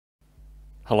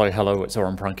Hello, it's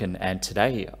Oren Brunken, and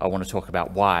today I want to talk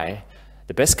about why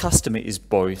the best customer is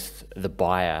both the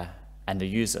buyer and the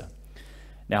user.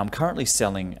 Now, I'm currently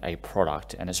selling a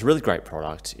product, and it's a really great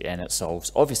product, and it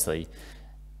solves, obviously,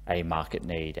 a market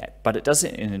need, but it does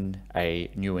it in a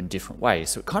new and different way.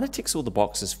 So it kind of ticks all the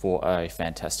boxes for a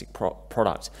fantastic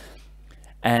product.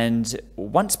 And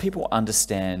once people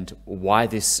understand why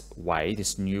this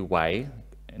new way,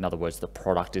 in other words, the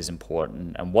product is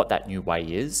important and what that new way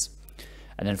is,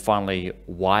 and then finally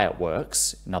why it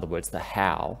works, in other words, the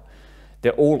how,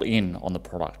 they're all in on the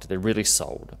product. They're really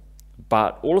sold.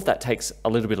 But all of that takes a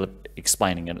little bit of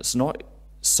explaining, and it's not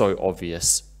so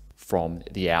obvious from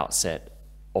the outset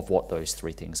of what those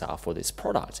three things are for this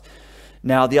product.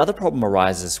 Now, the other problem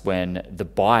arises when the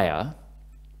buyer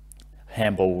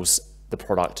handballs the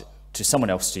product to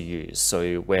someone else to use.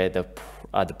 So where the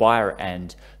buyer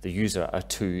and the user are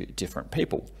two different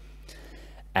people.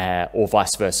 Or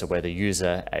vice versa, where the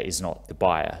user is not the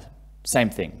buyer. Same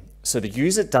thing. So the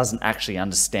user doesn't actually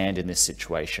understand in this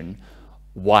situation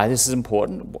why this is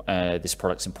important, this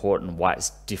product's important, why it's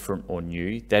different or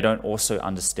new. They don't also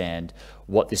understand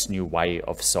what this new way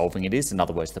of solving it is, in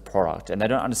other words, the product, and they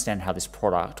don't understand how this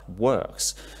product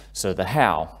works, so the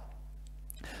how.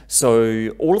 So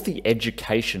all of the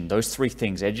education, those three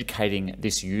things, educating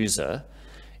this user,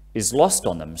 is lost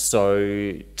on them.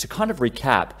 So to kind of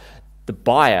recap, the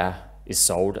buyer is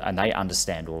sold and they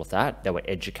understand all of that. They were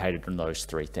educated on those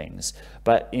three things.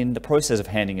 But in the process of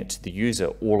handing it to the user,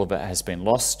 all of it has been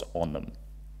lost on them.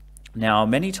 Now,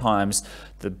 many times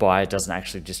the buyer doesn't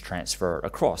actually just transfer it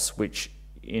across, which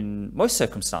in most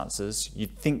circumstances,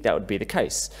 you'd think that would be the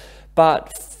case.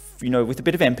 But, with a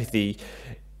bit of empathy,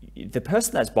 the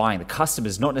person that's buying, the customer,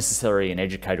 is not necessarily an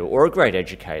educator or a great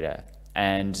educator.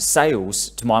 And sales,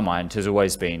 to my mind, has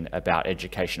always been about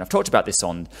education. I've talked about this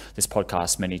on this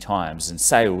podcast many times, and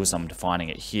sales, I'm defining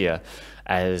it here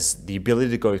as the ability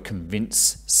to go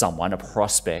convince someone, a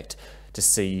prospect, to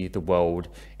see the world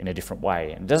in a different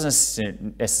way. And it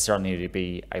doesn't necessarily need to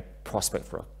be a prospect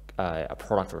for a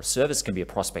product or a service. It can be a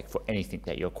prospect for anything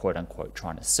that you're quote unquote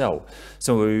trying to sell.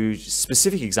 So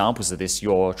specific examples of this,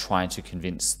 you're trying to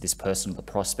convince this person, the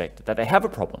prospect, that they have a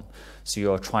problem. So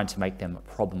you're trying to make them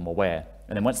problem aware.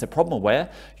 And then once they're problem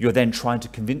aware, you're then trying to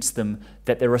convince them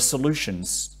that there are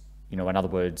solutions, in other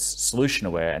words, solution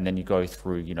aware. And then you go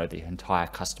through, the entire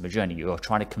customer journey. You're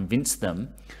trying to convince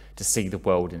them to see the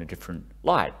world in a different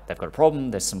light. They've got a problem,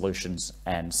 there's solutions,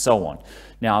 and so on.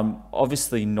 Now, I'm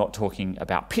obviously not talking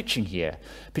about pitching here.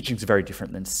 Pitching is very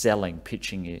different than selling.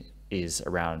 Pitching is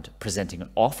around presenting an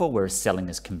offer, whereas selling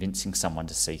is convincing someone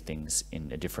to see things in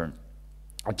a different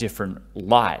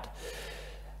light.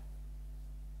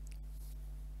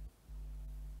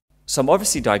 So I'm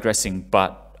obviously digressing,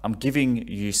 but I'm giving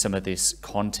you some of this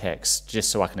context just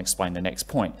so I can explain the next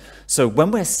point. So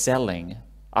when we're selling,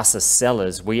 us as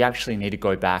sellers, we actually need to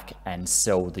go back and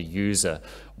sell the user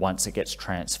once it gets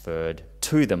transferred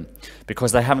to them,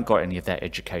 because they haven't got any of that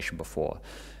education before.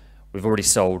 We've already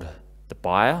sold the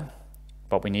buyer,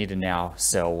 but we need to now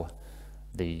sell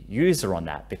the user on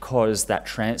that, because that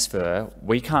transfer,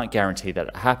 we can't guarantee that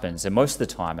it happens. And most of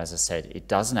the time, as I said, it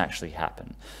doesn't actually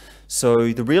happen.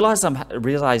 So the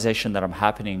realization that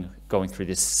I'm going through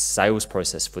this sales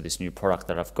process for this new product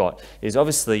that I've got is,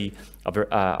 obviously,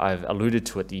 I've alluded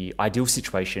to it, the ideal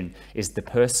situation is the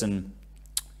person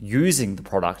using the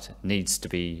product needs to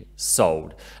be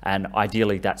sold. And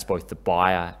ideally that's both the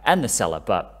buyer and the seller,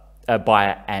 but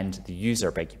buyer and the user,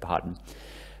 I beg your pardon.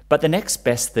 But the next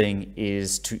best thing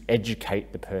is to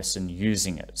educate the person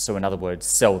using it. So in other words,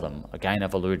 sell them. Again,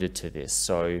 I've alluded to this.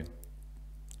 So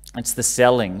it's the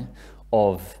selling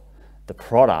of the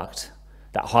product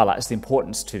that highlights the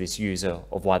importance to this user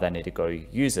of why they need to go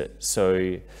use it.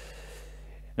 So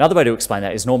another way to explain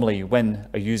that is, normally when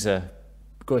a user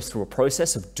goes through a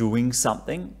process of doing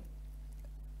something,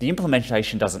 the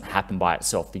implementation doesn't happen by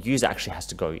itself. The user actually has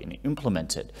to go and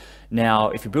implement it. Now,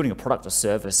 if you're building a product or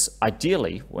service,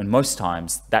 ideally, when most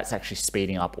times, that's actually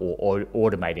speeding up or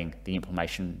automating the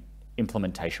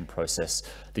implementation process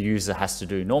the user has to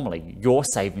do normally. You're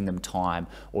saving them time,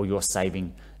 or you're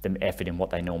saving them effort in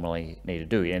what they normally need to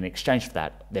do. In exchange for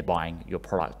that, they're buying your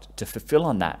product to fulfill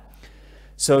on that.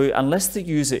 So unless the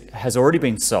user has already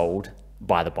been sold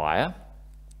by the buyer,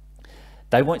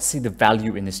 they won't see the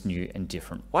value in this new and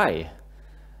different way.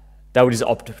 They would just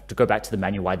opt to go back to the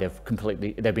manual way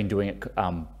they've been doing it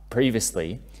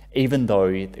previously, even though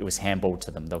it was handballed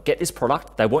to them. They'll get this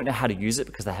product, they won't know how to use it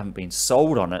because they haven't been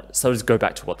sold on it, so just go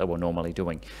back to what they were normally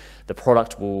doing. The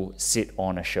product will sit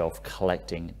on a shelf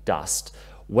collecting dust.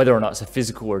 Whether or not it's a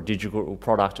physical or digital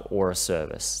product or a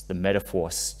service, the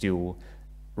metaphor still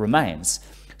remains.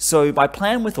 So my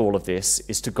plan with all of this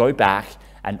is to go back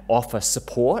and offer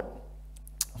support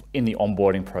in the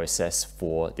onboarding process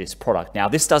for this product. Now,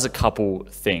 this does a couple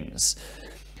things.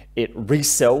 It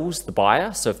resells the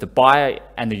buyer. So if the buyer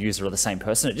and the user are the same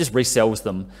person, it just resells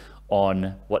them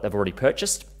on what they've already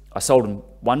purchased. I sold them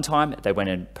one time, they went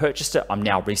and purchased it. I'm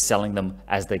now reselling them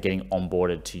as they're getting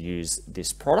onboarded to use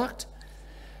this product.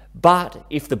 But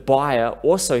if the buyer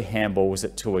also handballs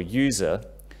it to a user,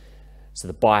 so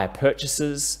the buyer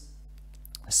purchases,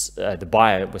 the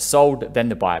buyer was sold, then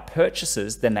the buyer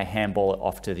purchases, then they handball it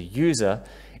off to the user.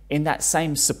 In that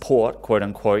same support, quote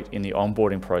unquote, in the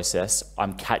onboarding process,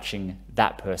 I'm catching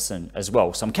that person as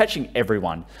well. So I'm catching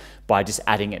everyone by just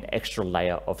adding an extra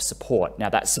layer of support. Now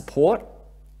that support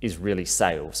is really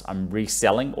sales. I'm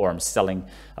reselling, or I'm selling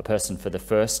a person for the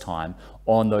first time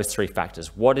on those three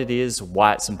factors: what it is,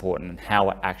 why it's important, and how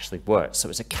it actually works. So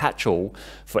it's a catch-all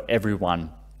for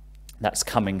everyone that's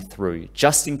coming through,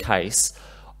 just in case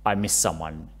I miss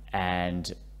someone.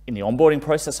 And in the onboarding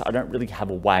process, I don't really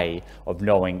have a way of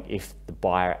knowing if the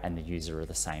buyer and the user are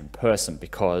the same person,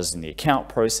 because in the account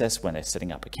process, when they're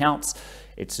setting up accounts,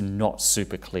 it's not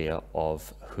super clear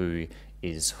of who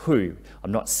is who.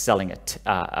 I'm not selling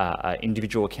an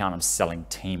individual account, I'm selling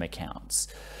team accounts.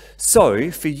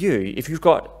 So for you, if you've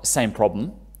got the same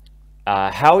problem,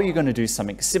 how are you going to do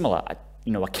something similar? A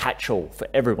catch-all for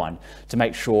everyone to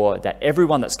make sure that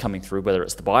everyone that's coming through, whether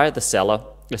it's the buyer,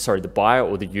 the buyer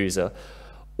or the user,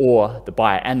 or the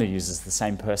buyer and the user is the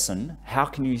same person, how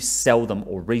can you sell them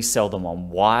or resell them on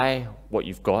why what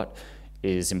you've got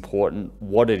is important,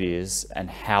 what it is, and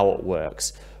how it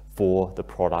works for the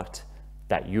product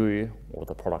that you, or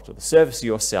the product or the service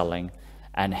you're selling,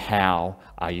 and how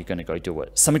are you going to go do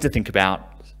it? Something to think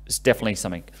about. It's definitely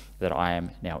something that I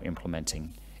am now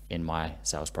implementing in my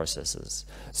sales processes.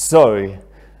 So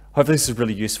hopefully this is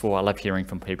really useful. I love hearing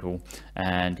from people,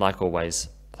 and like always,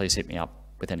 please hit me up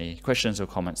with any questions or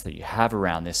comments that you have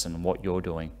around this and what you're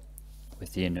doing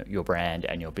within your brand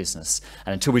and your business.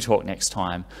 And until we talk next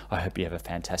time, I hope you have a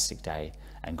fantastic day,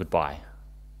 and goodbye.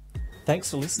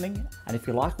 Thanks for listening, and if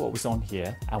you like what was on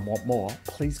here and want more,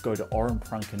 please go to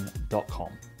orenprunken.com.